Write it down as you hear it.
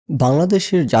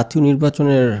বাংলাদেশের জাতীয়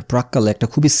নির্বাচনের প্রাক্কালে একটা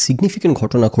খুবই সিগনিফিক্যান্ট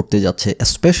ঘটনা ঘটতে যাচ্ছে,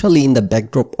 specially in the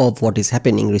backdrop of what is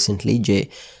happening recently, যে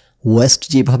ওয়েস্ট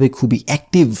যেভাবে খুবই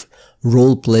অ্যাক্টিভ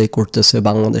রোল প্লে করতেছে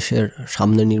বাংলাদেশের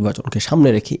সামনের নির্বাচনকে সামনে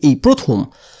রেখে। এই প্রথম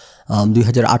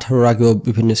 2018-র আগেও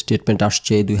বিভিন্ন স্টেটমেন্ট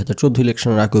আসছে, 2014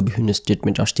 ইলেকশনের আগেও বিভিন্ন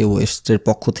স্টেটমেন্ট আসছে ওয়েস্টের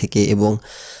পক্ষ থেকে, এবং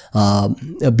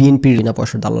বিএনপির বিনা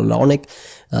পয়সার দালালরা অনেক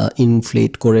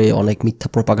ইনফ্লেট করে অনেক মিথ্যা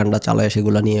প্রপাগান্ডা চালায়,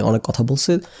 সেগুলো নিয়ে অনেক কথা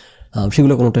বলছে,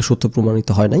 সেগুলো কোনোটাই সত্য প্রমাণিত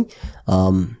হয় নাই।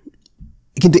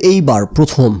 কিন্তু এইবার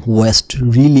প্রথম ওয়েস্ট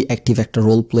রিয়েলি অ্যাক্টিভ একটা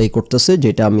রোল প্লে করতেছে,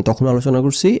 যেটা আমি তখন আলোচনা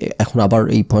করছি। এখন আবার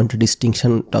এই পয়েন্টের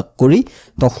ডিস্টিংশনটা করি।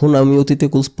 তখন আমি অতীতে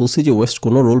বলছি যে ওয়েস্ট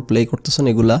কোনো রোল প্লে করতেছে না,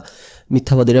 এগুলা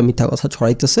মিথ্যাবাদীরা মিথ্যা কথা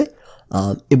ছড়াইতেছে,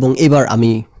 এবং এবার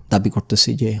আমি দাবি করতেছি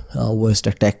যে ওয়েস্ট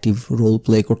একটা অ্যাক্টিভ রোল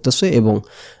প্লে করতেছে। এবং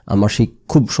আমার সেই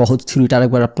খুব সহজ থিওরিটা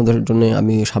আরেকবার আপনাদের জন্য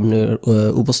আমি সামনে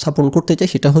উপস্থাপন করতে চাই।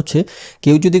 সেটা হচ্ছে,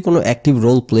 কেউ যদি কোনো অ্যাক্টিভ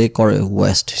রোল প্লে করে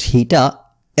ওয়েস্ট, সেইটা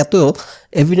এত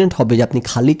এভিডেন্ট হবে যে আপনি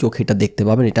খালি চোখে এটা দেখতে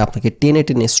পাবেন। এটা আপনাকে টেনে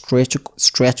টেনে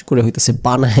স্ট্রেচ করে হইতেছে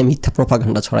বানায় মিথ্যা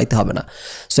প্রপাগান্ডা ছড়াইতে হবে না।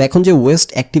 সো এখন যে ওয়েস্ট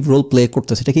অ্যাক্টিভ রোল প্লে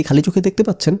করতেছে, এটা কি খালি চোখে দেখতে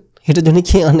পাচ্ছেন? এটার জন্য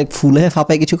কি অনেক ফুলে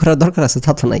ফাঁপায় কিছু করার দরকার আছে?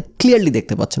 তা তো নাই, ক্লিয়ারলি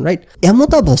দেখতে পাচ্ছেন, রাইট?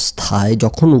 এমত অবস্থায়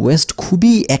যখন ওয়েস্ট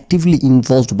খুবই অ্যাক্টিভলি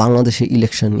ইনভলভড বাংলাদেশের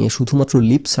ইলেকশন নিয়ে, শুধুমাত্র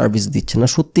লিপ সার্ভিস দিচ্ছে না,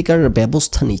 সত্যিকার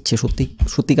ব্যবস্থা নিচ্ছে,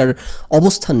 সত্যিকার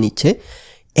অবস্থান নিচ্ছে,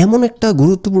 এমন একটা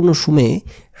গুরুত্বপূর্ণ সময়ে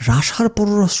রাশিয়ার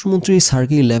পররাষ্ট্রমন্ত্রী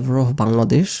সার্গেই ল্যাভরভ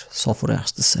বাংলাদেশ সফরে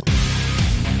আসতেছেন।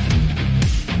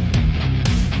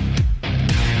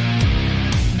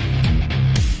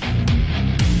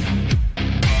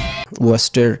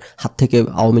 ওয়েস্টের হাত থেকে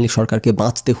আওয়ামী লীগ সরকারকে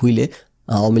বাঁচতে হইলে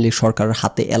আওয়ামী লীগ সরকারের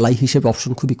হাতে এলাই হিসেবে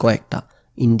অপশন খুবই কয়েকটা: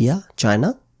 ইন্ডিয়া, চায়না,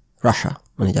 রাশিয়া,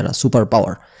 মানে যারা সুপার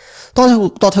পাওয়ার,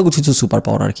 তথাকথিত সুপার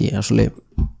পাওয়ার আর কি। আসলে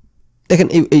দেখেন,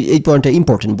 এই পয়েন্টটা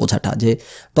ইম্পর্টেন্ট বোঝাটা, যে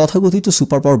তথাকথিত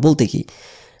সুপার পাওয়ার বলতে কি,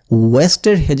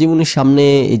 ওয়েস্টের হেজিমনির সামনে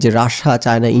এই যে রাশিয়া,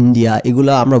 চায়না, ইন্ডিয়া,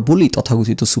 এগুলো আমরা বলি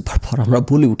তথাকথিত সুপার পাওয়ার, আমরা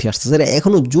বলি উঠে আসতেছে। এরা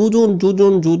এখনও যোজন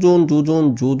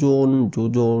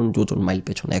মাইল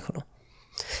পেছনে।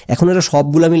 এখন এরা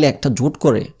সবগুলা মিলে একটা জোট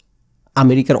করে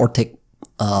আমেরিকার অর্ধেক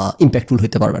ইম্প্যাক্টফুল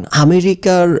হইতে পারবে না।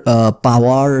 আমেরিকার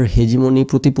পাওয়ার, হেজিমনি,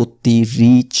 প্রতিপত্তি,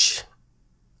 রিচ,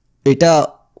 এটা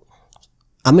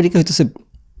আমেরিকা হইতেছে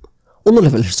অন্য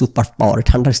লেভেলের সুপার পাওয়ার,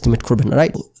 আন্ডার এস্টিমেট করবেন না,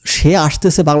 রাইট? সে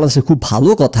আসতেছে বাংলাদেশে, খুব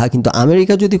ভালো কথা। কিন্তু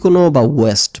আমেরিকা যদি কোনো, বা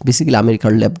ওয়েস্ট, বেসিক্যালি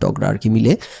আমেরিকার ল্যাপডগরা আর কি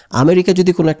মিলে, আমেরিকা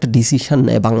যদি কোনো একটা ডিসিশন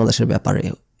নেয় বাংলাদেশের ব্যাপারে,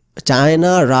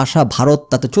 চায়না, রাশিয়া, ভারত,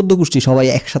 তাতে 14 গোষ্ঠী সবাই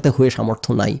একসাথে হয়ে সামর্থ্য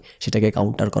নাই সেটাকে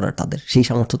কাউন্টার করার, তাদের সেই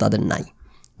সামর্থ্য তাদের নাই।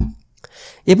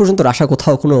 এ পর্যন্ত রাশিয়া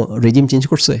কোথাও কোনো রেজিম চেঞ্জ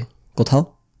করছে?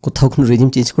 কোথাও কোনো রেজিম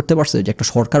চেঞ্জ করতে পারছে? যে একটা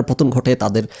সরকার পতন ঘটে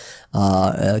তাদের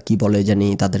কি বলে জানি,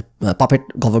 তাদের পাপেট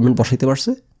গভর্নমেন্ট বসাইতে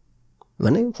পারছে?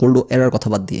 মানে কোল্ড এরার কথা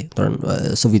বাদ দিয়ে, ধরেন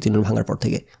সোভিয়েত ইউনিয়ন ভাঙার পর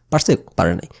থেকে পারছে?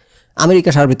 পারে নাই। আমেরিকা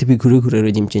সারা পৃথিবী ঘুরে ঘুরে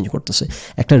রেজিম চেঞ্জ করতেছে।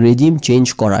 একটা রেজিম চেঞ্জ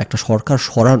করা, একটা সরকার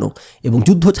সরানো, এবং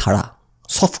যুদ্ধ ছাড়া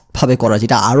সফটভাবে করা,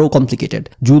 যেটা আরও কমপ্লিকেটেড,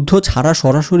 যুদ্ধ ছাড়া,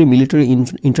 সরাসরি মিলিটারি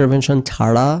ইন্টারভেনশন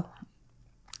ছাড়া,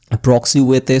 প্রক্সি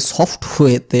ওয়েতে, সফট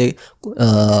ওয়েতে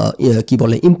কি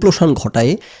বলে ইমপ্লোশন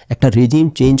ঘটায় একটা রেজিম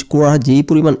চেঞ্জ করা যেই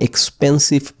পরিমাণ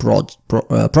এক্সপেন্সিভ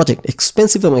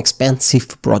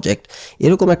প্রজেক্ট,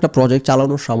 এরকম একটা প্রজেক্ট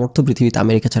চালানোর সামর্থ্য পৃথিবীতে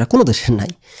আমেরিকা ছাড়া কোনো দেশের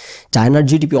নাই। চায়নার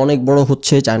জিডিপি অনেক বড়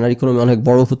হচ্ছে, চায়নার ইকোনমি অনেক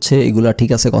বড় হচ্ছে, এগুলা ঠিক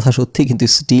আছে, কথা সত্যি, কিন্তু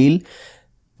স্টিল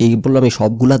এই বললাম, এই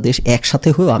সবগুলা দেশ একসাথে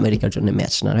হয়েও আমেরিকার জন্য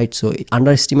ম্যাচ না, রাইট? সো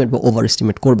আন্ডার এস্টিমেট বা ওভার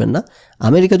এস্টিমেট করবেন না।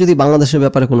 আমেরিকা যদি বাংলাদেশের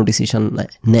ব্যাপারে কোনো ডিসিশন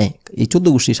নেয়, এই 14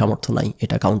 গোষ্ঠীর সামর্থ্য নাই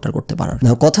এটা কাউন্টার করতে পারার। না,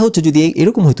 কথা হচ্ছে, যদি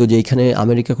এরকম হইতো যে এখানে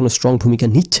আমেরিকা কোনো স্ট্রং ভূমিকা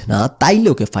নিচ্ছে না, তাইলে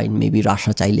ওকে ফাইন, মেবি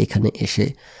রাশিয়া চাইলে এখানে এসে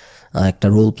একটা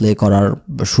রোল প্লে করার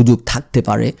সুযোগ থাকতে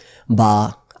পারে। বা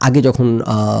আগে যখন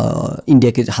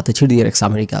ইন্ডিয়াকে হাতে ছেড়ে দিয়ে রাখছে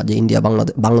আমেরিকা, যে ইন্ডিয়া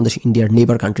বাংলাদেশ ইন্ডিয়ার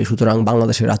নেইবার কান্ট্রি, সুতরাং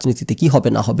বাংলাদেশের রাজনীতিতে কী হবে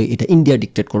না হবে এটা ইন্ডিয়া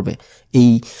ডিক্টেট করবে, এই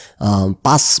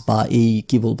পাস বা এই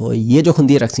কি বলবো যখন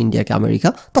দিয়ে রাখছে ইন্ডিয়াকে আমেরিকা,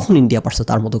 তখন ইন্ডিয়া পারছে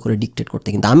তার মতো করে ডিক্টেট করতে।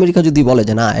 কিন্তু আমেরিকা যদি বলে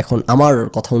যে না, এখন আমার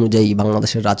কথা অনুযায়ী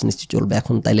বাংলাদেশের রাজনীতি চলবে,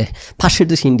 এখন তাইলে পাশের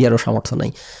দেশে ইন্ডিয়ারও সামর্থ্য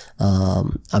নাই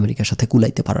আমেরিকার সাথে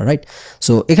কুলাইতে পারা, রাইট?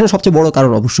 সো এখানে সবচেয়ে বড়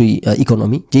কারণ অবশ্যই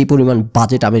ইকোনমি। যেই পরিমাণ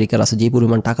বাজেট আমেরিকার আছে, যেই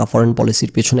পরিমাণ টাকা ফরেন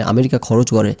পলিসির পেছনে আমেরিকা খরচ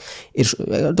করে, এর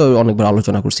তো অনেকবার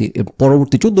আলোচনা করছি,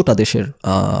 পরবর্তী 14টা দেশের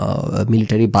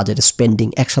মিলিটারি বাজেট স্পেন্ডিং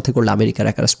একসাথে করলে আমেরিকার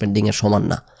একার স্পেন্ডিংয়ের সমান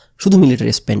না, শুধু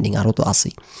মিলিটারি স্পেন্ডিং, আরও তো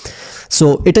আছেই। সো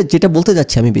এটা যেটা বলতে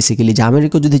যাচ্ছি আমি বেসিক্যালি, যে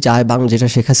আমেরিকা যদি চায়, যেটা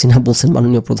শেখ হাসিনা বলছেন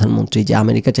মাননীয় প্রধানমন্ত্রী, যে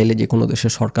আমেরিকা চাইলে যে কোনো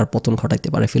দেশের সরকার পতন ঘটাইতে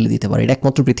পারে, ফেলে দিতে পারে, এটা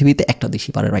একমাত্র পৃথিবীতে একটা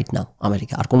দেশই পারে রাইট নাও,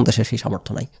 আমেরিকা। আর কোনো দেশের সেই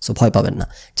সামর্থ্য নাই। সো ভয় পাবেন না,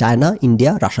 চায়না,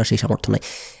 ইন্ডিয়া, রাশিয়া সেই সামর্থ্য নাই,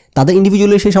 তাদের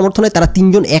ইন্ডিভিজুয়ালি সেই সামর্থ্য নাই। তারা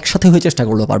তিনজন একসাথে হয়ে চেষ্টা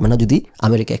করলেও পারবে না যদি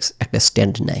আমেরিকা একটা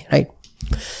স্ট্যান্ড নেয়, রাইট?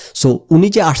 সো উনি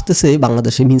যে আসতেছে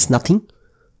বাংলাদেশে মিনস নাথিং।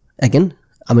 অ্যাগেন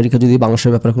আমেরিকা যদি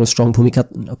বাংলাদেশের ব্যাপারে কোনো স্ট্রং ভূমিকা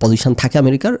পজিশন থাকে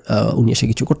আমেরিকার, উনি এসে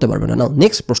কিছু করতে পারবে না। নাও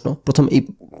নেক্সট প্রশ্ন, প্রথম এই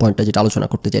পয়েন্টটা যেটা আলোচনা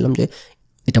করতে চাইলাম যে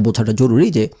এটা বোঝাটা জরুরি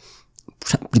যে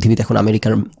পৃথিবীতে এখন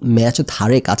আমেরিকার ম্যাচ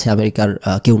ধারে কাছে আমেরিকার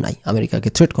কেউ নাই, আমেরিকাকে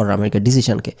থ্রেট করার, আমেরিকার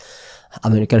ডিসিশনকে,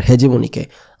 আমেরিকার হেজেমনিকে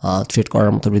থ্রেট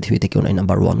করার মতো পৃথিবীতে কেউ নাই।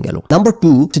 নাম্বার 1 গেল। নাম্বার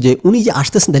 2 যে উনি যে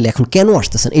আসতেছেন তাহলে এখন কেন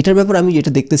আসতেছেন, এটার ব্যাপারে আমি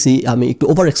যেটা দেখতেছি, আমি একটু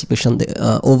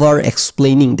ওভার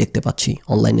এক্সপ্লেনিং দেখতে পাচ্ছি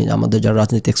অনলাইনে। আমাদের যারা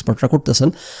রাজনীতি এক্সপার্টরা করতেছেন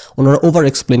ওনারা ওভার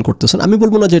এক্সপ্লেন করতেছেন। আমি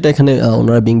বলবো না যে এটা এখানে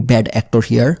ওনারা বিং ব্যাড অ্যাক্টর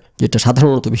হিয়ার, যেটা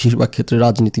সাধারণত বেশিরভাগ ক্ষেত্রে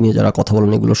রাজনীতি নিয়ে যারা কথা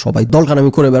বলেন এগুলো সবাই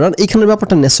দলকানামি করে বেড়ান। এখানের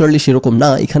ব্যাপারটা ন্যাচারালি সেরকম না।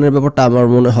 এখানের ব্যাপারটা আমার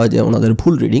মনে হয় যে ওনাদের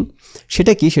ভুল রিডিং।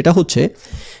 সেটা কি, সেটা হচ্ছে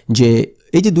যে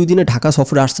এই যে 2 দিনে ঢাকা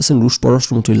সফরে আসতেছেন রুশ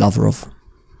পররাষ্ট্রমন্ত্রী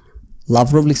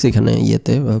লাভরভ লিখছে এখানে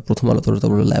ইয়েতে, প্রথম আলোতে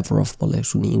বলে লাভরভ বলে,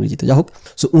 শুনি ইংরেজিতে, যা হোক।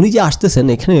 সো উনি যে আসতেছেন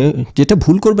এখানে যেটা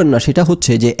ভুল করবেন না সেটা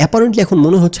হচ্ছে যে অ্যাপারেন্টলি এখন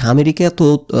মনে হচ্ছে আমেরিকা এত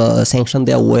স্যাংশন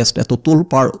দেওয়া, ওয়েস্ট এত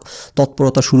তোলপাড়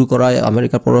তৎপরতা শুরু করায়,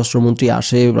 আমেরিকার পররাষ্ট্রমন্ত্রী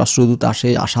আসে, রাষ্ট্রদূত আসে,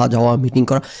 আসা যাওয়া মিটিং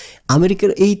করা, আমেরিকার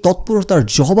এই তৎপরতার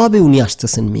জবাবে উনি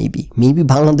আসতেছেন। মেবি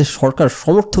বাংলাদেশ সরকার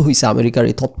সমর্থ হয়েছে আমেরিকার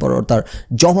এই তৎপরতার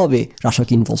জবাবে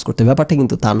রাশাকে ইনভলভ করতে। ব্যাপারটা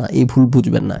কিন্তু তা না, এই ভুল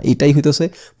বুঝবেন না। এটাই হইতেছে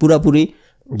পুরাপুরি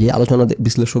যে আলোচনা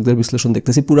বিশ্লেষকদের বিশ্লেষণ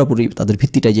দেখতেছি, পুরাপুরি তাদের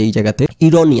ভিত্তিটা যে এই জায়গাতে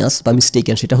ইরনিয়াস বা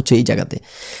মিস্টেকেন, সেটা হচ্ছে এই জায়গাতে।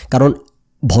 কারণ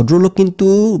ভদ্রলোক কিন্তু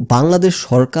বাংলাদেশ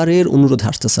সরকারের অনুরোধে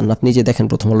আসতেছেন। আপনি যে দেখেন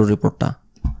প্রথম আলোর রিপোর্টটা,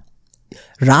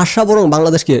 রাশা বরং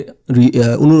বাংলাদেশকে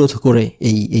অনুরোধ করে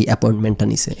এই অ্যাপয়েন্টমেন্টটা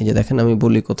নিছে। এই যে দেখেন, আমি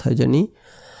বলি কোথায় জানি,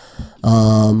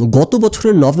 গত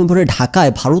বছরের নভেম্বরে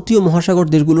ঢাকায় ভারতীয় মহাসাগর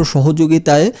দেশগুলোর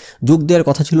সহযোগিতায় যোগ দেওয়ার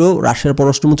কথা ছিল রাশিয়ার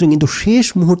পররাষ্ট্রমন্ত্রী, কিন্তু শেষ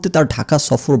মুহূর্তে তার ঢাকা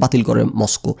সফর বাতিল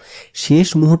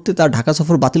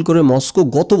করে মস্কো।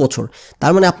 গত বছর।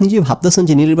 তার মানে আপনি যে ভাবতেছেন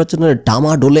যে নির্বাচনের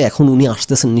ডামাডোলে এখন উনি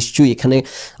আসতেছেন, নিশ্চয়ই এখানে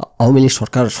আওয়ামী লীগ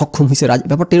সরকার সক্ষম হয়েছে,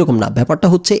 ব্যাপারটা এরকম না। ব্যাপারটা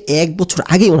হচ্ছে 1 বছর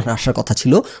আগেই ওনার আসার কথা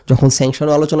ছিল, যখন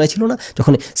স্যাংশনও আলোচনায় ছিল না।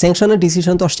 যখন স্যাংশনের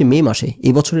ডিসিশন তো আসছে মে মাসে,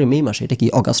 এই বছরের মে মাসে, এটা কি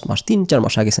অগাস্ট মাস, 3-4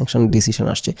 মাস আগে স্যাংশনের ডিসিশন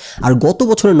আসছে। আর গত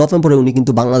বছরের নভেম্বরে উনি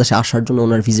কিন্তু বাংলাদেশে আসার জন্য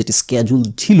ওনার ভিজিট স্কেজুল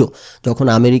ছিল, যখন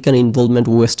আমেরিকান ইনভলভমেন্ট,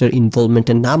 ওয়েস্টের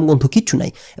ইনভলভমেন্টের নামগন্ধ কিচ্ছু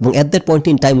নাই। এবং at that point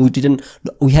in time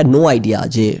we had no idea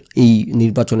যে এই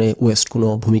নির্বাচনে ওয়েস্ট কোনো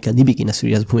ভূমিকা নিবে কিনা,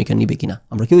 সিরিয়াস ভূমিকা নিবে কিনা,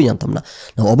 আমরা কেউই জানতাম না।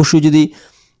 অবশ্যই যদি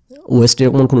ওয়েস্টের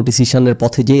এমন কোনো ডিসিশনের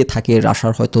পথে যেয়ে থাকে,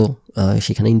 রাশার হয়তো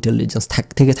সেখানে ইন্টেলিজেন্স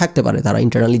থেকে থাকতে পারে, তারা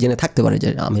ইন্টারনালি জেনে থাকতে পারে যে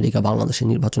আমেরিকা বাংলাদেশের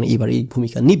নির্বাচনে এবার এই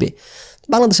ভূমিকা নিবে।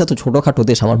 বাংলাদেশ এত ছোটোখাটো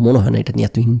দেশ, আমার মনে হয় না এটা নিয়ে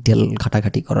এত ইন্টেল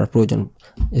ঘাটাঘাটি করার প্রয়োজন।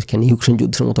 এখানে ইউক্রেন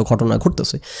যুদ্ধের মতো ঘটনা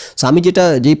ঘটতেছে। সো আমি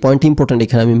যেই পয়েন্ট ইম্পর্টেন্ট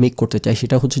এখানে আমি মেক করতে চাই,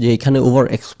 সেটা হচ্ছে যে এখানে ওভার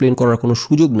এক্সপ্লেন করার কোনো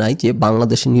সুযোগ নাই যে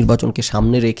বাংলাদেশের নির্বাচনকে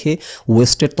সামনে রেখে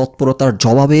ওয়েস্টের তৎপরতার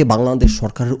জবাবে বাংলাদেশ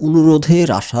সরকারের অনুরোধে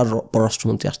রাশার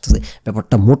পররাষ্ট্রমন্ত্রী আসতেছে।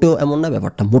 ব্যাপারটা মোটেও এমন না,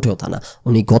 ব্যাপারটা মোটেও তা না।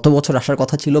 উনি গত বছর আসার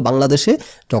কথা ছিল বাংলাদেশে,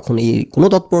 যখন এই কোনো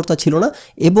তৎপরতা ছিল না,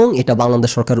 এবং এটা বাংলাদেশ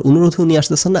সরকারের অনুরোধে উনি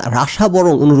আসতেছেন না, রাশা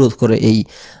বরং অনুরোধ করে এই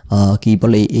কি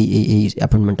বলে এই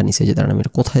অ্যাপয়েন্টমেন্টটা নিছে। যে তার নামের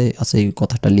কোথায় আছে এই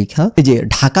কথাটা লেখা, যে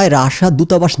ঢাকায় রাশা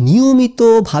দূতাবাস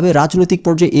নিয়মিতভাবে রাজনৈতিক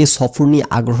পর্যায়ে এই সফর নিয়ে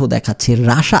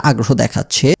রাশা আগ্রহ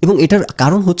দেখাচ্ছে। এবং এটার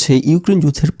কারণ হচ্ছে ইউক্রেন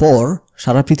যুদ্ধের পর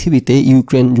সারা পৃথিবীতে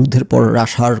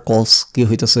রাশার কজকে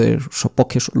হইতেছে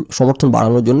পক্ষে সমর্থন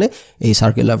বাড়ানোর জন্য এই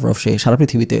সার্গেই লাভরভ সে সারা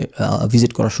পৃথিবীতে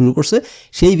ভিজিট করা শুরু করছে।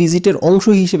 সেই ভিজিটের অংশ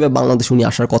হিসেবে বাংলাদেশ উনি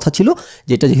আসার কথা ছিল,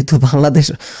 যেটা যেহেতু বাংলাদেশ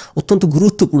অত্যন্ত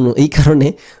গুরুত্বপূর্ণ, এই কারণে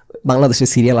বাংলাদেশের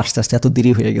সিরিয়াল আস্তে আস্তে এত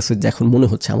দেরি হয়ে গেছে যে এখন মনে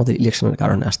হচ্ছে আমাদের ইলেকশনের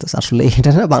কারণে আসতেছে। আসলে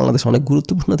এটা না, বাংলাদেশ অনেক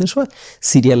গুরুত্বপূর্ণ দেশ হয়,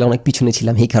 সিরিয়ালে অনেক পিছনে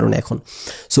ছিলাম এই কারণে এখন।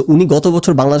 সো উনি গত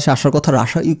বছর বাংলাদেশে আসার কথা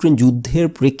রাশা ইউক্রেন যুদ্ধের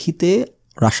প্রেক্ষিতে,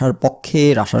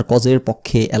 রাশার কজের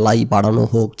পক্ষে এলাই বাড়ানো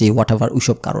হোক, যে হোয়াট এভার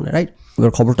ওইসব কারণে, রাইট।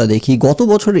 এবার খবরটা দেখি, গত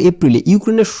বছরের এপ্রিলে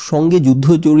ইউক্রেনের সঙ্গে যুদ্ধ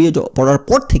জড়িয়ে পড়ার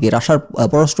পর থেকে রাশার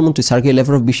পররাষ্ট্রমন্ত্রী সার্গেই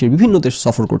লাভরভ বিশ্বের বিভিন্ন দেশ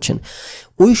সফর করছেন।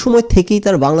 ওই সময় থেকেই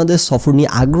তার বাংলাদেশ সফর নিয়ে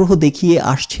আগ্রহ দেখিয়ে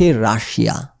আসছে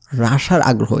রাশার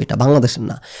আগ্রহ, এটা বাংলাদেশের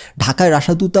না। ঢাকায়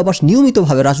রাশা দূতাবাস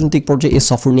নিয়মিতভাবে রাজনৈতিক পর্যায়ে এই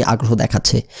সফর নিয়ে আগ্রহ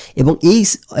দেখাচ্ছে, এবং এই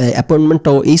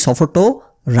অ্যাপয়েন্টমেন্টটাও, এই সফরটাও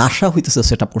রাশা হইতেছে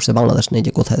সেট আপ করছে, বাংলাদেশ নেই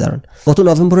যে কোথায় দাঁড়ান। গত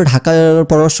নভেম্বরে ঢাকার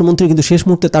পররাষ্ট্রমন্ত্রী কিন্তু শেষ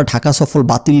মুহূর্তে তার ঢাকা সফর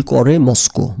বাতিল করে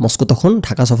মস্কো তখন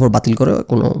ঢাকা সফর বাতিল করে,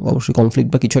 কোনো অবশ্যই কনফ্লিক্ট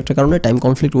বা কিছু একটা কারণে, টাইম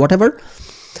কনফ্লিক্ট, হোয়াট এভার।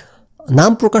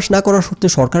 নাম প্রকাশ না করার সত্ত্বে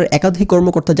সরকারের একাধিক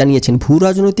কর্মকর্তা জানিয়েছেন, ভূ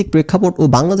রাজনৈতিক প্রেক্ষাপট ও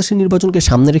বাংলাদেশের নির্বাচনকে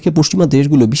সামনে রেখে পশ্চিমা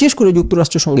দেশগুলো, বিশেষ করে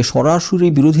যুক্তরাষ্ট্রের সঙ্গে সরাসরি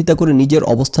বিরোধিতা করে নিজের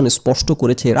অবস্থানে স্পষ্ট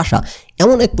করেছে রাশা।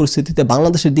 এমন এক পরিস্থিতিতে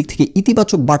বাংলাদেশের দিক থেকে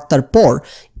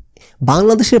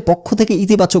বাংলাদেশের পক্ষ থেকে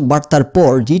ইতিবাচক বার্তার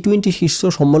পর G20 শীর্ষ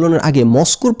সম্মেলনের আগে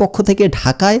মস্কোর পক্ষ থেকে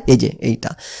ঢাকায়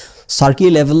এইটা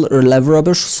সার্গেই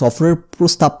লাভরভের সফরের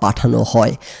প্রস্তাব পাঠানো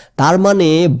হয়। তার মানে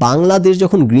বাংলাদেশ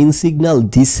যখন গ্রিন সিগন্যাল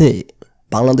দিছে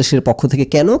বাংলাদেশের পক্ষ থেকে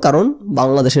কেন? কারণ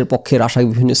বাংলাদেশের পক্ষে রাশা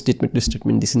বিভিন্ন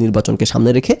স্টেটমেন্ট দিছে নির্বাচনকে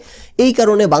সামনে রেখে। এই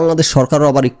কারণে বাংলাদেশ সরকারও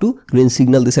আবার একটু গ্রিন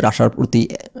সিগন্যাল দিছে রাশার প্রতি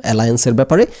অ্যালায়েন্সের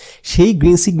ব্যাপারে। সেই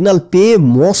গ্রিন সিগন্যাল পেয়ে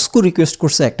মস্কো রিকোয়েস্ট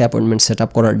করছে একটা অ্যাপয়েন্টমেন্ট সেট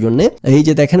আপ করার জন্য। এই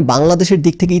যে দেখেন, বাংলাদেশের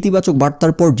দিক থেকে ইতিবাচক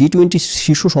বার্তার পর G20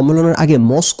 শীর্ষ সম্মেলনের আগে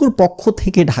মস্কোর পক্ষ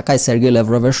থেকে ঢাকায় সার্গেই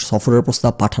ল্যাভরভের সফরের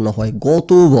প্রস্তাব পাঠানো হয় গত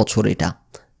বছর। এটা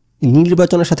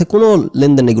নির্বাচনের সাথে কোনো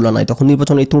লেনদেন এগুলো নাই, তখন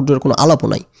নির্বাচনে এই তোড়জোড়ের কোনো আলাপও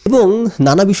নাই। এবং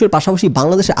নানা বিষয়ের পাশাপাশি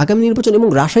বাংলাদেশের আগামী নির্বাচন এবং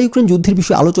রাশিয়া ইউক্রেন যুদ্ধের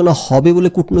বিষয়ে আলোচনা হবে বলে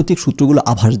কূটনৈতিক সূত্রগুলো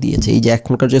আভাস দিয়েছে। এই যে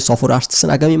এখনকার যে সফর আসতেছেন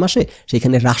আগামী মাসে,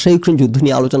 সেখানে রাশিয়া ইউক্রেন যুদ্ধ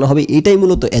নিয়ে আলোচনা হবে, এটাই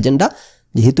মূলত এজেন্ডা।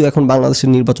 যেহেতু এখন বাংলাদেশের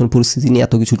নির্বাচন পরিস্থিতি নিয়ে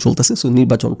এত কিছু চলতেছে, সো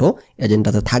নির্বাচনটাও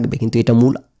এজেন্ডাতে থাকবে, কিন্তু এটা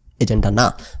মূল এজেন্ডা না।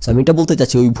 সো আমি এটা বলতে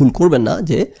চাচ্ছি, ওই ভুল করবেন না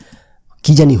যে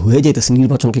কি জানি হয়ে যেতেছে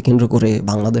নির্বাচনকে কেন্দ্র করে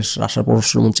বাংলাদেশ রাশিয়ার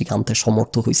পররাষ্ট্রমন্ত্রীকে আনতে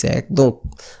সমর্থ হয়েছে, একদম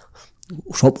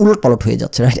সব উলটপালট হয়ে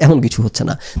যাচ্ছে, রাইট? এমন কিছু হচ্ছে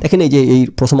না। দেখেন, এই যে এই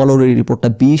প্রথম আলোর এই রিপোর্টটা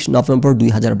 20 নভেম্বর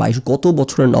 2022, গত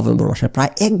বছরের নভেম্বর মাসে,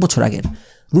 প্রায় 1 বছর আগের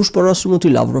রুশ পররাষ্ট্রমন্ত্রী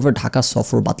লাভরভের ঢাকা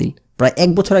সফর বাতিল। প্রায়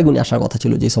 1 বছর আগে উনি আসার কথা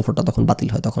ছিল, যে সফরটা তখন বাতিল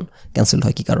হয়, তখন ক্যান্সেল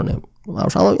হয়। কী কারণে?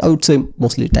 I would say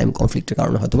mostly time কনফ্লিক্টের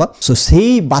কারণে হয়তো বা। সো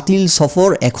সেই বাতিল সফর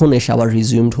এখন এসে আবার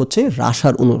রিজিউমড হচ্ছে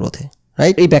রাশার অনুরোধে,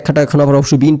 রাইট? এই ব্যাখ্যাটা এখন আবার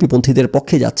অবশ্যই বিএনপি পন্থীদের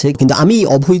পক্ষে যাচ্ছে, কিন্তু আমি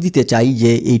অভয় দিতে চাই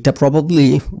যে এইটা probably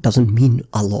doesn't mean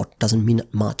a lot, doesn't mean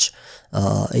much.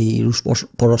 এই রুশ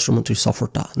পররাষ্ট্রমন্ত্রীর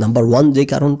সফরটা নাম্বার 1 যে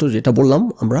কারণ তো যেটা বললাম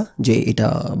আমরা, যে এটা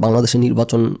বাংলাদেশের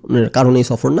নির্বাচনের কারণে এই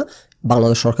সফর না,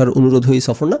 বাংলাদেশ সরকারের অনুরোধ হয়ে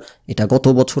সফর না, এটা গত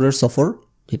বছরের সফর,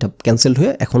 এটা ক্যান্সেল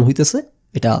হয়ে এখন হইতেছে।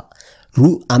 এটা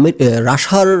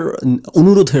রাশার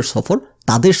অনুরোধের সফর,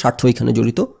 তাদের স্বার্থ এখানে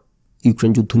জড়িত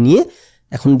ইউক্রেন যুদ্ধ নিয়ে।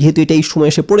 এখন যেহেতু এটা এই সময়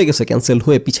এসে পড়ে গেছে, ক্যান্সেল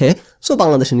হয়ে পিছিয়ে, সো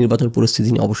বাংলাদেশের নির্বাচন পরিস্থিতি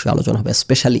নিয়ে অবশ্যই আলোচনা হবে,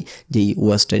 স্পেশালি যেই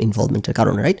ওয়েস্টের ইনভলভমেন্টের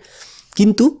কারণে, রাইট?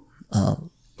 কিন্তু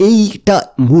এইটা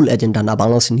মূল এজেন্ডা না,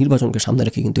 বাংলাদেশের নির্বাচনকে সামনে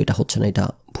রেখে কিন্তু এটা হচ্ছে না, এটা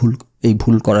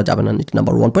ভুল করা যাবে না।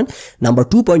 Number 1 point. নাম্বার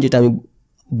 2 পয়েন্ট যেটা আমি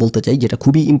বলতে চাই, যেটা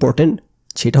খুবই ইম্পর্টেন্ট,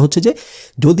 সেটা হচ্ছে যে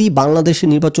যদি বাংলাদেশের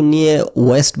নির্বাচন নিয়ে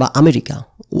ওয়েস্ট বা আমেরিকা,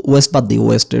 ওয়েস্ট বাদ দিই,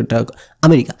 ওয়েস্ট এটা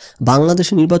আমেরিকা,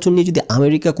 বাংলাদেশের নির্বাচন নিয়ে যদি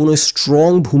আমেরিকা কোনো স্ট্রং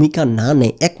ভূমিকা না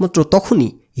নেয়, একমাত্র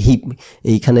তখনই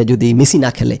এইখানে যদি মেসি না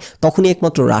খেলে, তখনই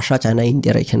একমাত্র রাশিয়া, চায়না,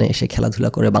 ইন্ডিয়ার এখানে এসে খেলাধুলা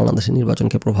করে বাংলাদেশের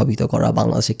নির্বাচনকে প্রভাবিত করা,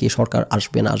 বাংলাদেশে কে সরকার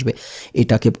আসবে না আসবে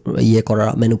এটাকে করা,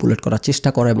 ম্যানিপুলেট করার চেষ্টা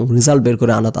করা এবং রেজাল্ট বের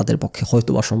করে আনা তাদের পক্ষে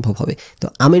হয়তো বা সম্ভব হবে। তো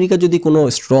আমেরিকা যদি কোনো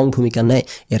স্ট্রং ভূমিকা নেয়,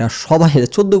 এরা সবাই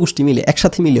 14 গোষ্ঠী মিলে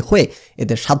একসাথে মিলে হয়ে,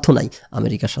 এদের সাধ্য নাই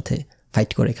আমেরিকার সাথে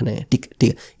ফাইট করে এখানে। ঠিক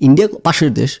ইন্ডিয়া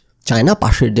পাশের দেশ, চায়না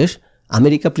পাশের দেশ,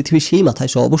 আমেরিকা পৃথিবীর সেই মাথায়,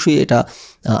 সো অবশ্যই এটা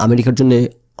আমেরিকার জন্য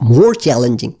মোর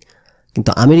চ্যালেঞ্জিং।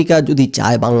 কিন্তু আমেরিকা যদি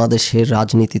চায় বাংলাদেশের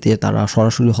রাজনীতিতে তারা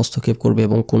সরাসরি হস্তক্ষেপ করবে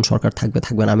এবং কোন সরকার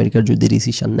থাকবে না, আমেরিকার যদি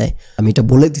ডিসিশন নেয়, আমি এটা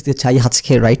বলে দিতে চাই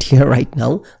আজকে, right here right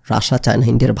now, Russia, China,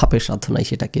 ইন্ডিয়ার ভাবের সাধ্য নাই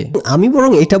সেটাকে। আমি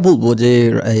বরং এটা বলবো যে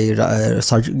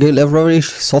সার্গেই ল্যাভরভের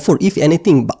সফর, ইফ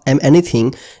এনিথিং,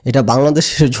 এটা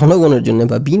বাংলাদেশের জনগণের জন্য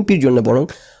বা বিএনপির জন্য বরং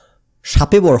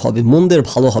সাপে বর হবে, মন্দের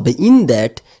ভালো হবে। ইন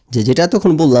দ্যাট, যেটা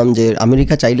তখন বললাম যে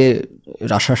আমেরিকা চাইলে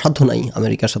রাশিয়ার সাধ্য নাই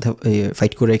আমেরিকার সাথে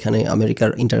ফাইট করে এখানে আমেরিকার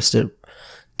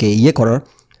ইন্টারেস্টেরকে করার,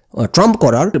 ট্রাম্প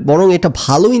করার, বরং এটা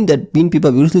ভালো ইন দ্যাট বিএনপি বা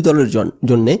বিরোধী দলের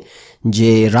জন্যে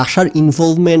যে রাশিয়ার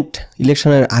ইনভলভমেন্ট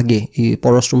ইলেকশনের আগে এই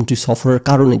পররাষ্ট্রমন্ত্রী সফরের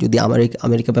কারণে যদি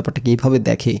আমেরিকা ব্যাপারটাকে এইভাবে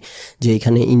দেখে যে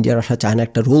এখানে ইন্ডিয়া, রাশিয়া, চায়না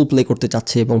একটা রোল প্লে করতে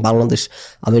চাচ্ছে এবং বাংলাদেশ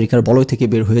আমেরিকার বলয় থেকে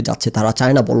বের হয়ে যাচ্ছে, তারা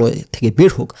চায়না বলয় থেকে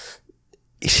বের হোক,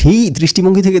 সেই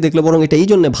দৃষ্টিভঙ্গি থেকে দেখলে বরং এটা এই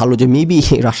জন্য ভালো যে মেবি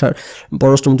রাশিয়ার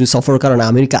পররাষ্ট্রমন্ত্রী সফরের কারণে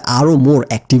আমেরিকা আরও মোর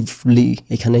অ্যাক্টিভলি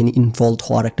এখানে ইনভলভ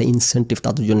হওয়ার একটা ইনসেন্টিভ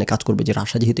তাদের জন্য কাজ করবে, যে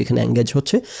রাশিয়া যেহেতু এখানে এঙ্গেজ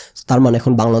হচ্ছে, তার মানে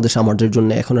এখন বাংলাদেশ আমাদের জন্য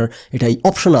এখন আর এটাই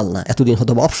অপশনাল না। এতদিন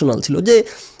হয়তো অপশনাল ছিল যে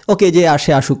ওকে, যে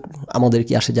আসে আসুক, আমাদের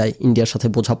কি আসে যায়, ইন্ডিয়ার সাথে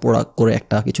বোঝাপড়া করে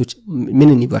একটা কিছু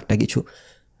মেনে নিব একটা কিছু।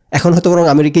 এখন হয়তো বরং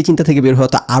আমেরিকার চিন্তা থেকে বের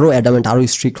হয়তো আরও অ্যাডামেন্ট, আরও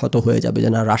স্ট্রিক্ট হয়তো হয়ে যাবে যে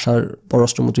না, রাশিয়ার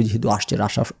পররাষ্ট্রমন্ত্রী যেহেতু আসছে,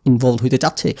 রাশিয়া ইনভলভ হইতে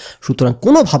চাচ্ছে, সুতরাং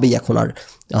কোনোভাবেই এখন আর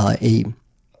এই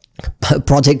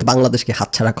প্রজেক্ট বাংলাদেশকে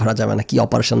হাতছাড়া করা যাবে না। কি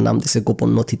অপারেশন নাম দিছে গোপন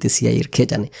নথিতে সিআইএর, খেয়ে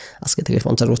জানে, আজকে থেকে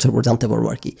 50 বছর পর জানতে পারবো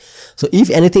আর কি। সো ইফ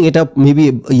এনিথিং, এটা মেবি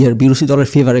বিরোধী দলের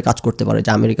ফেভারে কাজ করতে পারে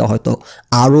যে আমেরিকা হয়তো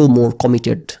আরও মোর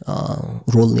কমিটেড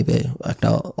রোল নিবে, একটা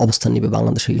অবস্থান নিবে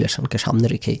বাংলাদেশের রিলেশনকে সামনে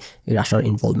রেখে এই রাশিয়ার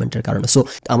ইনভলভমেন্টের কারণে। সো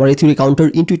আমার এই থিওরি কাউন্টার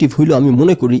ইনটুইটিভ হইলেও আমি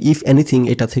মনে করি ইফ এনিথিং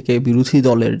এটা থেকে বিরোধী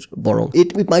দলের বরং ইট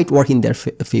মাইট work in their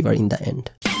favour in the end.